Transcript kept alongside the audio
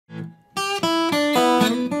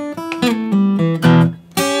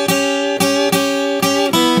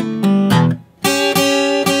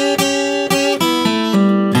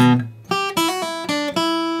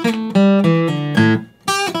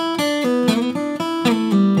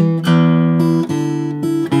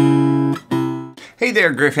Hey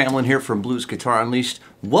there, Griff Hamlin here from Blues Guitar Unleashed.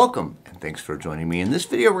 Welcome and thanks for joining me. In this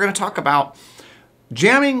video, we're going to talk about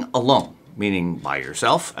jamming alone, meaning by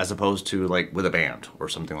yourself, as opposed to like with a band or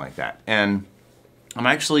something like that. And I'm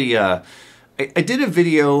actually, I did a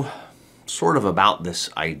video sort of about this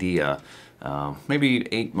idea maybe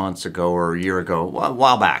 8 months ago or a year ago, a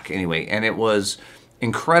while back anyway, and it was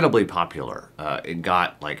incredibly popular. It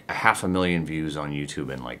got like 500,000 views on YouTube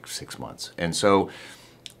in like 6 months. And so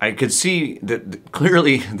I could see that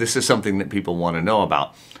clearly this is something that people want to know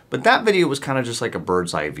about. But that video was kind of just like a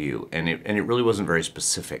bird's eye view, and it really wasn't very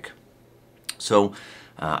specific. So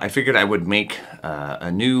I figured I would make a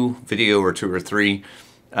new video or 2 or 3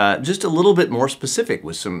 just a little bit more specific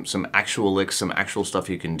with some actual licks, some actual stuff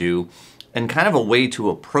you can do, and kind of a way to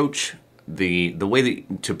approach the way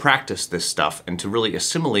to practice this stuff and to really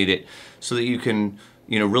assimilate it so that you can,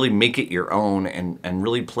 you know, really make it your own and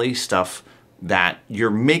really play stuff that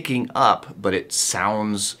you're making up, but it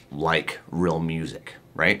sounds like real music,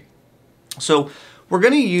 right? So we're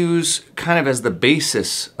going to use kind of as the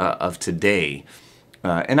basis of today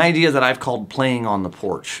an idea that I've called playing on the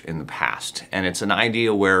porch in the past. And it's an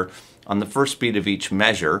idea where on the first beat of each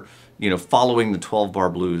measure, you know, following the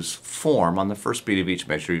 12-bar blues form, on the first beat of each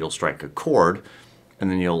measure, you'll strike a chord,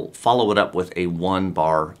 and then you'll follow it up with a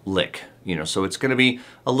 1-bar lick. You know, so it's going to be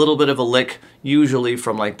a little bit of a lick, usually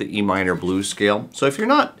from like the E minor blues scale. So if you're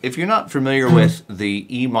not familiar with the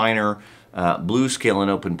E minor blues scale in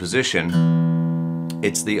open position,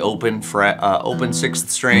 it's the open fret, open 6th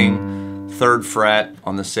string, 3rd fret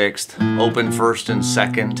on the 6th, open 1st and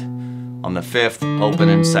 2nd on the 5th, open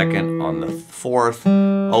and 2nd on the 4th,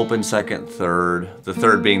 open 2nd, 3rd, the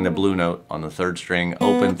 3rd being the blue note on the 3rd string,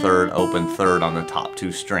 open 3rd on the top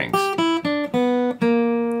 2 strings.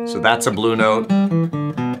 So that's a blue note,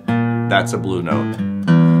 that's a blue note.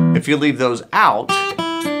 If you leave those out,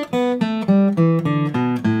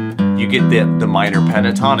 you get the minor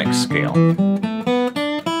pentatonic scale.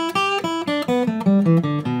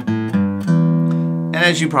 And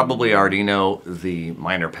as you probably already know, the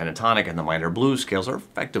minor pentatonic and the minor blues scales are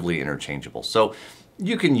effectively interchangeable. So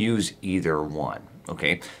you can use either one,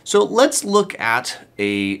 okay? So let's look at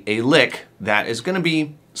a lick that is going to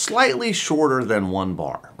be slightly shorter than 1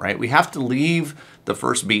 bar, right? We have to leave the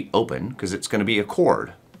first beat open because it's going to be a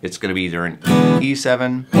chord. It's going to be either an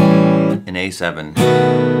E7, an A7,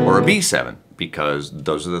 or a B7 because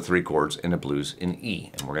those are the 3 chords in a blues in E.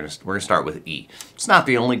 And we're gonna start with E. It's not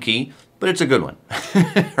the only key, but it's a good one,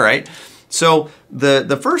 right? So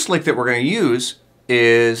the first lick that we're going to use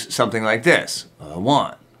is something like this,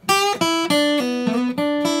 1.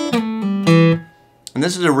 And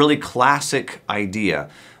this is a really classic idea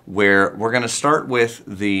where we're going to start with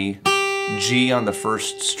the G on the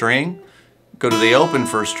 1st string, go to the open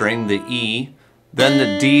 1st string, the E, then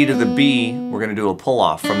the D to the B. We're going to do a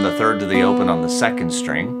pull-off from the 3rd to the open on the 2nd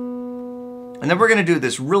string. And then we're going to do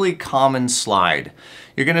this really common slide.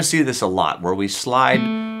 You're going to see this a lot where we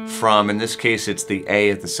slide from, in this case, it's the A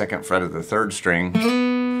at the 2nd fret of the 3rd string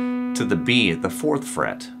to the B at the 4th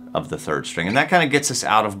fret of the 3rd string. And that kind of gets us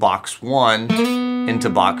out of box 1 into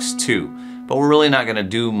box 2. But we're really not going to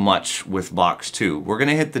do much with box 2. We're going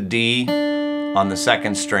to hit the D on the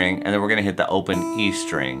 2nd string, and then we're going to hit the open E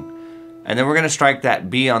string. And then we're going to strike that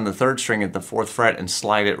B on the 3rd string at the 4th fret and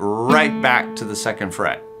slide it right back to the 2nd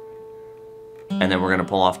fret. And then we're going to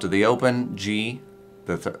pull off to the open G,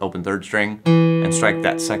 the open 3rd string, and strike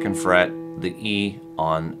that 2nd fret, the E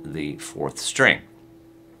on the 4th string.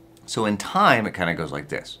 So in time, it kind of goes like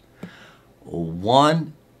this.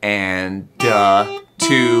 1 and 2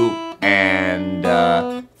 and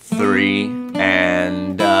 3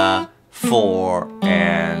 and 4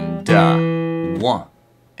 and 1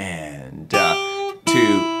 and 2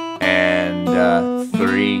 and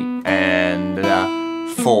 3 and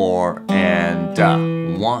 4 and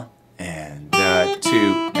 1 and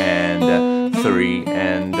 2 and 3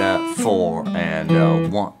 and 4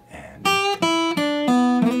 and 1.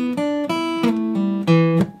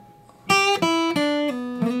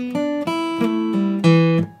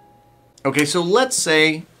 Okay, so let's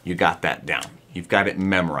say you got that down. You've got it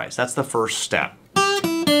memorized. That's the first step.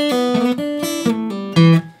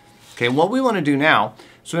 Okay, what we want to do now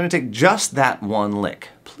is we're going to take just that 1 lick.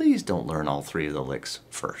 Please don't learn all 3 of the licks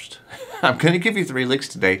first. I'm going to give you 3 licks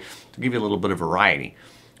today to give you a little bit of variety,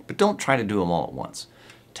 but don't try to do them all at once.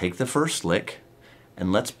 Take the first lick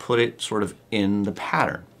and let's put it sort of in the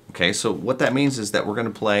pattern. Okay, so what that means is that we're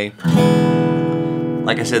going to play,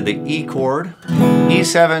 like I said, the E chord,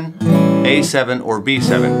 E7, A7, or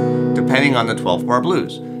B7, depending on the 12-bar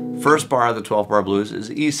blues. First bar of the 12-bar blues is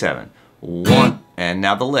E7. 1, and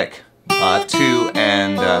now the lick. 2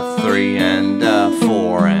 and 3 and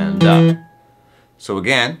 4 and So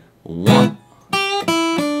again, 1.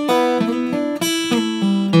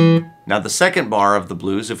 Now the second bar of the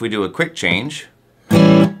blues, if we do a quick change,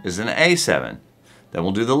 is an A7. Then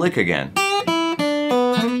we'll do the lick again.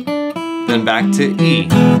 Then back to E.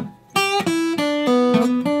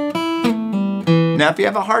 Now if you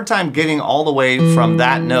have a hard time getting all the way from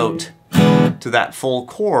that note to that full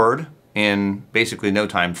chord in basically no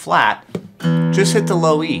time flat, just hit the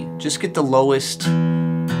low E. Just get the lowest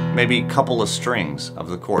maybe couple of strings of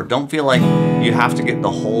the chord. Don't feel like you have to get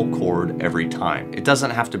the whole chord every time. It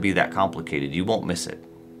doesn't have to be that complicated. You won't miss it.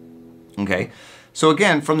 Okay? So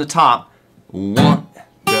again, from the top, 1.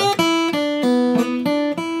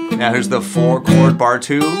 Now here's the 4 chord, bar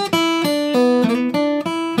 2.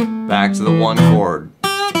 Back to the 1 chord.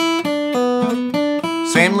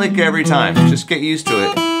 Same lick every time. Just get used to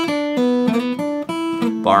it.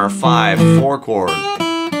 Bar 5, 4 chord.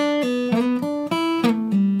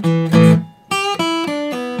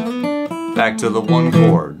 Back to the 1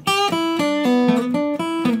 chord.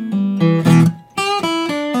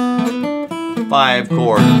 5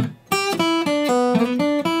 chord.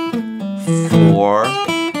 4.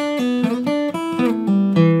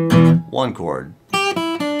 1 chord.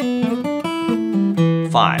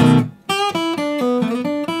 5.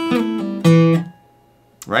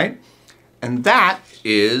 Right? And that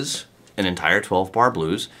is an entire 12-bar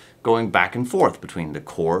blues going back and forth between the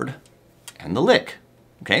chord and the lick.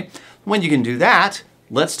 Okay? When you can do that,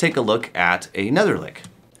 let's take a look at another lick.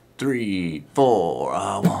 3, 4,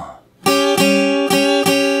 1.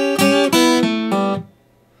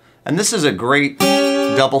 And this is a great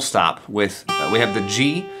double stop with, we have the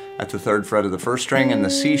G at the 3rd fret of the 1st string and the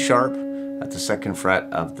C sharp at the 2nd fret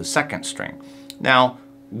of the 2nd string. Now,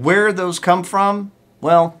 where those come from?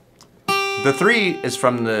 Well, the 3 is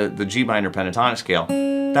from the G minor pentatonic scale.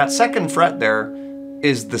 That 2nd fret there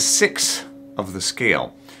is the 6th of the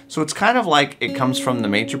scale. So it's kind of like it comes from the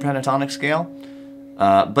major pentatonic scale.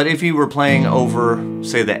 But if you were playing over,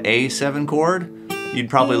 say, the A7 chord, you'd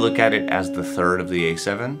probably look at it as the 3rd of the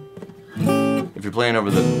A7. If you're playing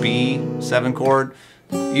over the B7 chord,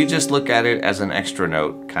 you just look at it as an extra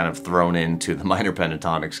note kind of thrown into the minor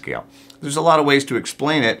pentatonic scale. There's a lot of ways to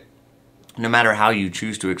explain it. No matter how you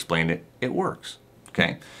choose to explain it, it works.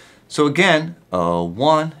 Okay? So again,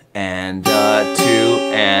 1 and 2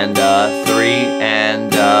 and 3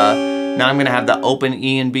 and now I'm going to have the open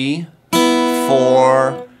E and B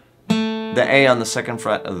for the A on the 2nd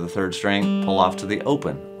fret of the 3rd string, pull off to the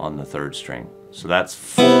open on the 3rd string. So that's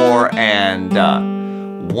 4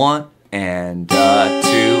 and 1 and 2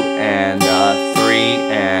 and 3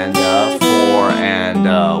 and 4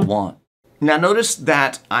 and 1. Now notice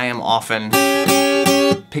that I am often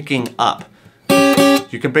picking up.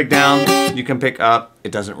 You can pick down, you can pick up,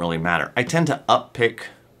 it doesn't really matter. I tend to up pick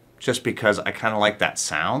just because I kind of like that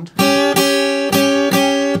sound,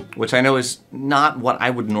 which I know is not what I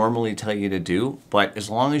would normally tell you to do, but as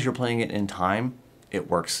long as you're playing it in time, it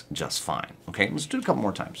works just fine. Okay, let's do it a couple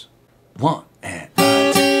more times. 1 and 2.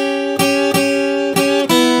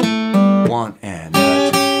 1 and 2.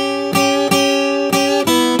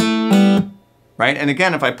 Right, and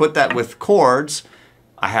again, if I put that with chords,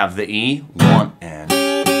 I have the E, 1 and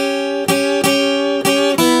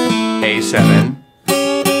A7,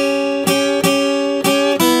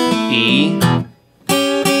 E,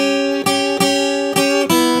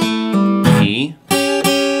 E,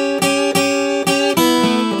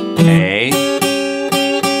 A,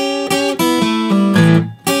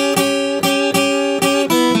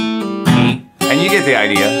 E, and you get the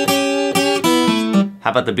idea. How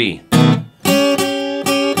about the B?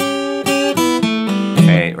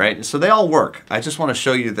 Right? So they all work. I just want to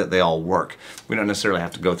show you that they all work. We don't necessarily have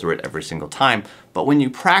to go through it every single time, but when you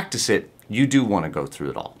practice it, you do want to go through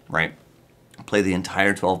it all, right? Play the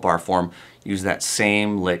entire 12-bar form, use that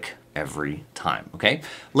same lick every time, okay?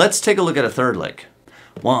 Let's take a look at a third lick.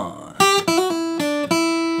 1.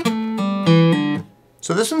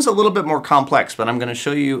 So this one's a little bit more complex, but I'm going to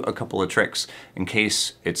show you a couple of tricks in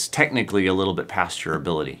case it's technically a little bit past your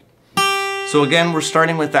ability. So again, we're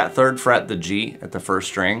starting with that 3rd fret, the G at the 1st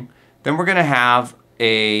string. Then we're gonna have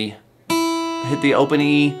hit the open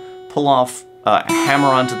E, pull off, hammer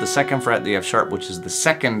onto the 2nd fret, the F sharp, which is the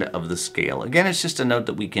 2nd of the scale. Again, it's just a note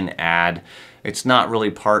that we can add. It's not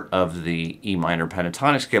really part of the E minor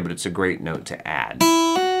pentatonic scale, but it's a great note to add.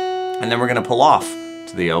 And then we're gonna pull off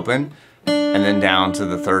to the open, and then down to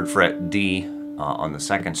the 3rd fret D on the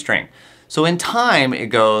 2nd string. So in time, it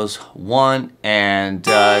goes 1 and 2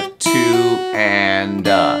 and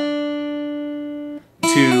 2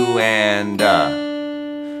 and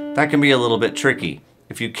that can be a little bit tricky.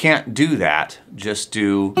 If you can't do that, just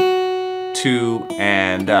do 2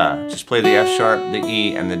 and just play the F sharp, the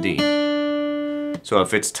E, and the D. So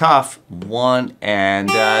if it's tough, 1 and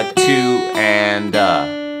 2 and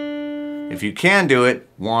if you can do it,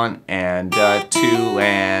 1 and 2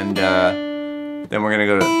 and then we're gonna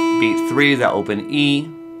go to beat 3, the open E.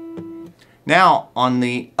 Now on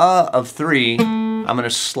the of 3, I'm gonna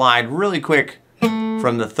slide really quick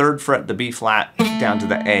from the 3rd fret, the B flat, down to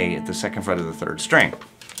the A at the 2nd fret of the 3rd string.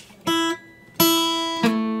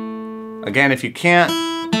 Again, if you can't,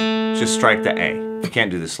 just strike the A. You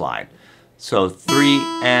can't do the slide. So 3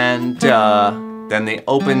 and then the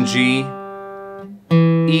open G,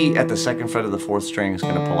 E at the 2nd fret of the 4th string is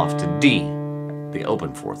going to pull off to D, the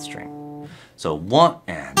open 4th string. So 1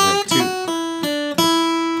 and 2,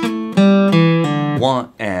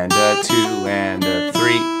 1 and 2 and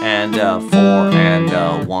 3 and 4 and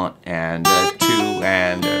 1 and 2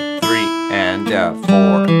 and 3 and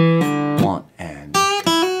 4, 1 and.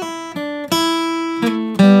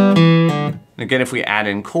 Again, if we add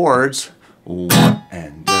in chords, 1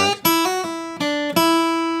 and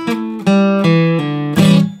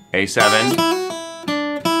A7,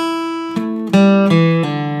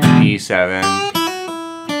 E7,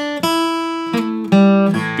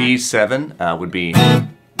 B7 would be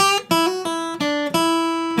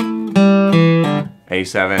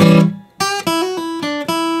A7,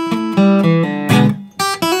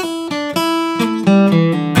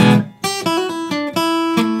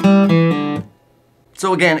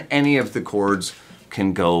 so again, any of the chords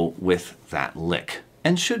can go with that lick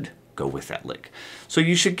and should go with that lick. So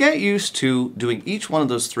you should get used to doing each one of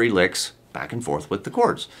those 3 licks back and forth with the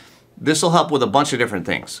chords. This will help with a bunch of different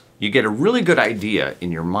things. You get a really good idea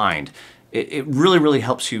in your mind. It really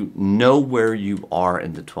helps you know where you are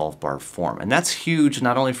in the 12-bar form. And that's huge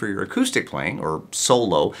not only for your acoustic playing or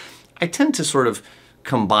solo. I tend to sort of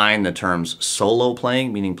combine the terms solo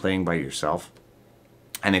playing, meaning playing by yourself,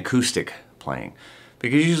 and acoustic playing.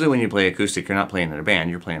 Because usually when you play acoustic, you're not playing in a band,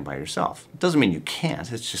 you're playing by yourself. It doesn't mean you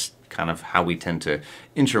can't, it's just kind of how we tend to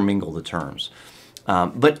intermingle the terms.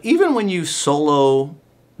 But even when you solo,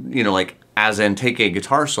 you know, like as in take a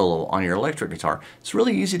guitar solo on your electric guitar, it's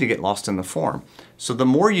really easy to get lost in the form. So the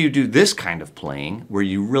more you do this kind of playing, where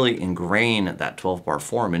you really ingrain that 12-bar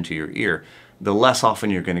form into your ear, the less often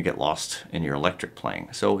you're going to get lost in your electric playing.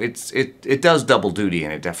 So it does double duty,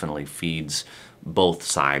 and it definitely feeds both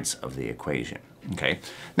sides of the equation. Okay.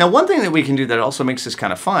 Now, one thing that we can do that also makes this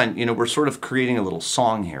kind of fun, you know, we're sort of creating a little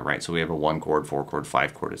song here, right? So we have a 1 chord, 4 chord,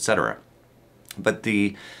 5 chord, etc. But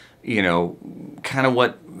the, you know, kind of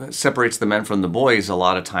what separates the men from the boys a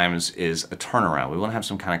lot of times is a turnaround. We want to have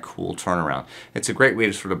some kind of cool turnaround. It's a great way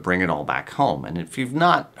to sort of bring it all back home. And if you've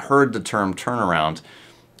not heard the term turnaround,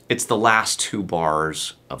 it's the last 2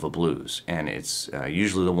 bars of a blues, and it's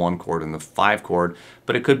usually the 1 chord and the 5 chord,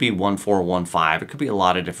 but it could be 1 4 1 5. It could be a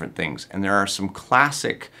lot of different things, and there are some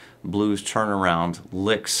classic blues turnaround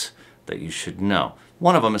licks that you should know.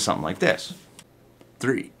 One of them is something like this: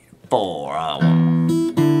 3 4 1.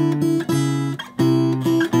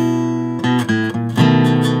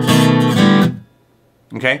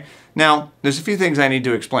 Okay. Now, there's a few things I need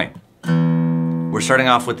to explain. We're starting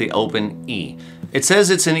off with the open E. It says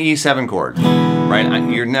it's an E7 chord, right?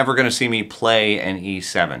 You're never going to see me play an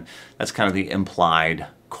E7. That's kind of the implied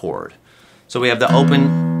chord. So we have the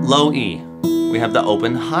open low E. We have the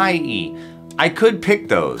open high E. I could pick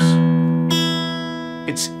those.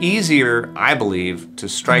 It's easier, I believe, to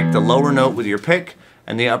strike the lower note with your pick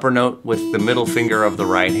and the upper note with the middle finger of the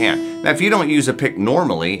right hand. Now, if you don't use a pick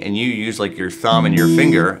normally and you use like your thumb and your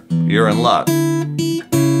finger, you're in luck.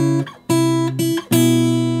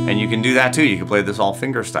 And you can do that too. You can play this all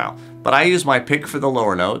finger style. But I use my pick for the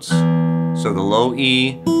lower notes. So the low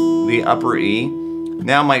E, the upper E.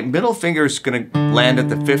 Now my middle finger is going to land at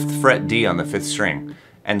the 5th fret D on the 5th string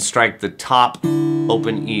and strike the top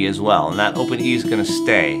open E as well. And that open E is going to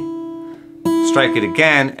stay. Strike it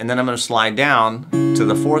again, and then I'm going to slide down to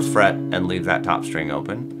the 4th fret and leave that top string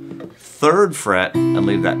open. 3rd fret and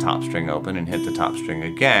leave that top string open and hit the top string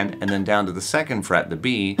again, and then down to the 2nd fret, the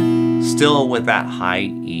B, still with that high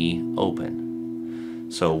E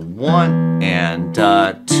open. So 1 and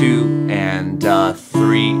 2 and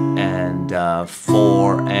 3 and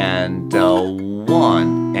 4 and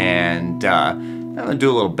 1 and I'm going to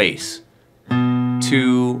do a little bass.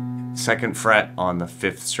 2, 2nd fret on the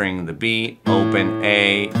 5th string, the B, open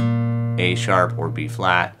A sharp or B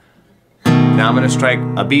flat. Now I'm going to strike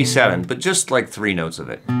a B7, but just like 3 notes of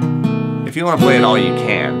it. If you want to play it all, you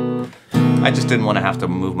can. I just didn't want to have to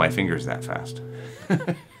move my fingers that fast.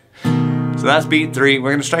 So that's beat 3. We're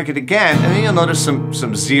going to strike it again, and then you'll notice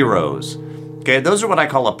some zeros. Okay, those are what I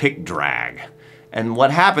call a pick drag. And what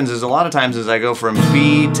happens is a lot of times as I go from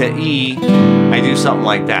B to E, I do something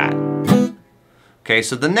like that. Okay,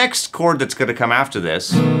 so the next chord that's going to come after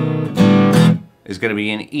this is going to be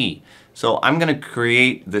an E. So I'm going to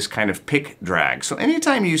create this kind of pick drag. So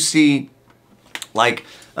anytime you see like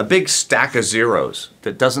a big stack of zeros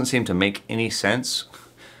that doesn't seem to make any sense,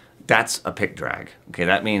 that's a pick drag. Okay,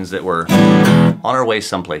 that means that we're on our way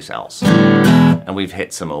someplace else and we've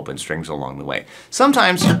hit some open strings along the way.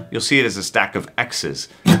 Sometimes you'll see it as a stack of X's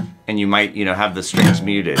and you might, have the strings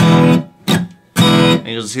muted. And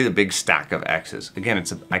you'll see the big stack of X's. Again,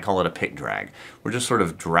 I call it a pick drag. We're just sort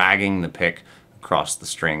of dragging the pick across the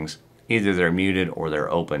strings. Either they're muted or they're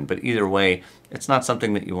open, but either way, it's not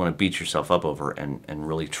something that you want to beat yourself up over and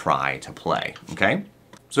really try to play, okay?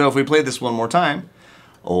 So if we play this one more time,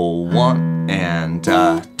 1 and 2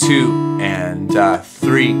 and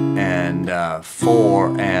 3 and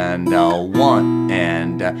 4 and 1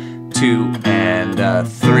 and 2 and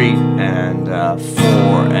 3 and 4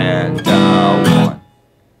 and 1.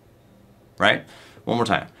 Right? One more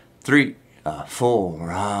time. 3, 4,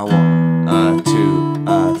 1, 2,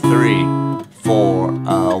 3, 4,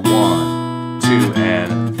 1, 2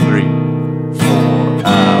 and 3, 4,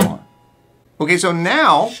 1. Okay, so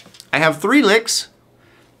now I have 3 licks.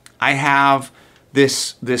 I have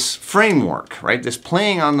this framework, right? This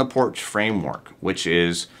playing on the porch framework, which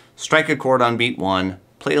is strike a chord on beat 1,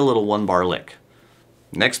 play a little 1-bar lick.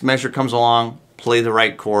 Next measure comes along, play the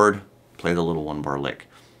right chord, play the little 1-bar lick.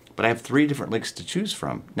 But I have 3 different licks to choose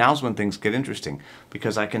from. Now's when things get interesting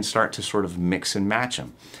because I can start to sort of mix and match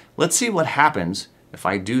them. Let's see what happens if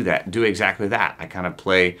I do exactly that. I kind of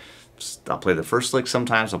I'll play the first lick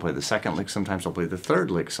sometimes, I'll play the second lick sometimes, I'll play the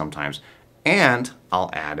third lick sometimes. And I'll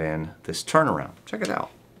add in this turnaround. Check it out.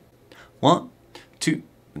 1, 2,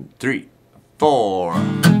 3, 4.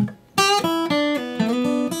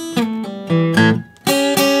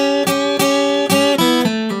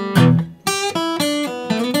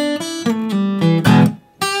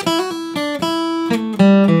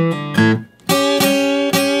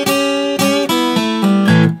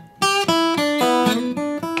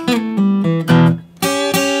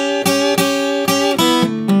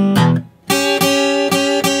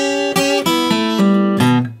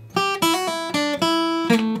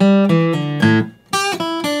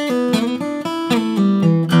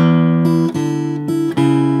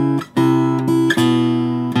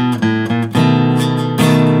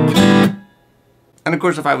 And of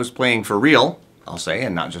course, if I was playing for real, I'll say,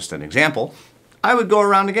 and not just an example, I would go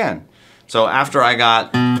around again. So after I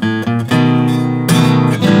got,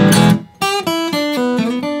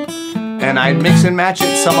 and I'd mix and match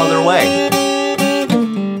it some other way.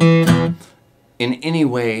 In any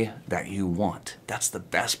way that you want. That's the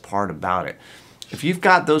best part about it. If you've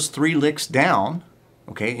got those 3 licks down,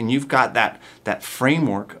 okay, and you've got that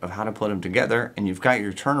framework of how to put them together, and you've got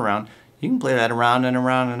your turnaround, you can play that around and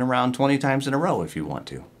around and around 20 times in a row if you want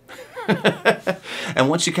to. And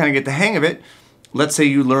once you kind of get the hang of it, let's say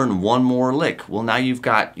you learn 1 more lick. Well, now you've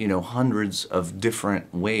got, hundreds of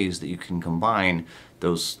different ways that you can combine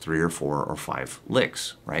those 3 or 4 or 5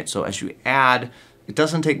 licks, right? So as you add, it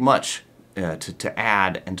doesn't take much to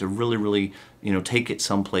add and to really, take it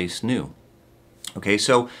someplace new. Okay,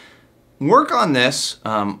 so work on this,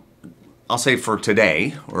 I'll say for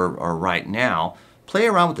today or right now. Play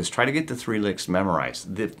around with this. Try to get the 3 licks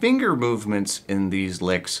memorized. The finger movements in these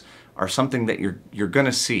licks are something that you're going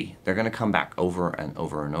to see. They're going to come back over and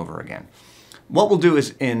over and over again. What we'll do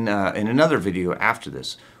is in another video after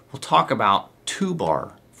this, we'll talk about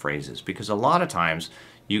 2-bar phrases, because a lot of times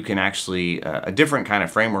you can actually, a different kind of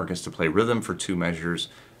framework is to play rhythm for 2 measures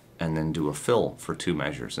and then do a fill for 2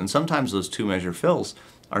 measures. And sometimes those 2-measure fills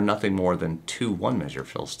are nothing more than 2 1-measure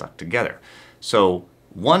fills stuck together. So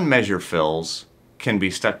 1-measure fills can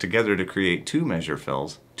be stuck together to create 2-measure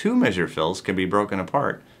fills. 2-measure fills can be broken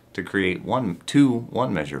apart to create 2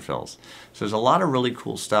 1-measure fills. So there's a lot of really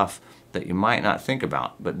cool stuff that you might not think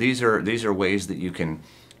about, but these are ways that you can,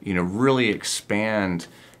 really expand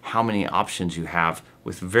how many options you have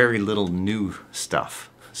with very little new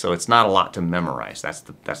stuff. So it's not a lot to memorize. That's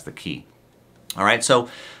the key. All right, so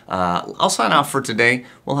I'll sign off for today.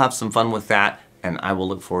 We'll have some fun with that, and I will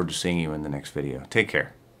look forward to seeing you in the next video. Take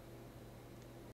care.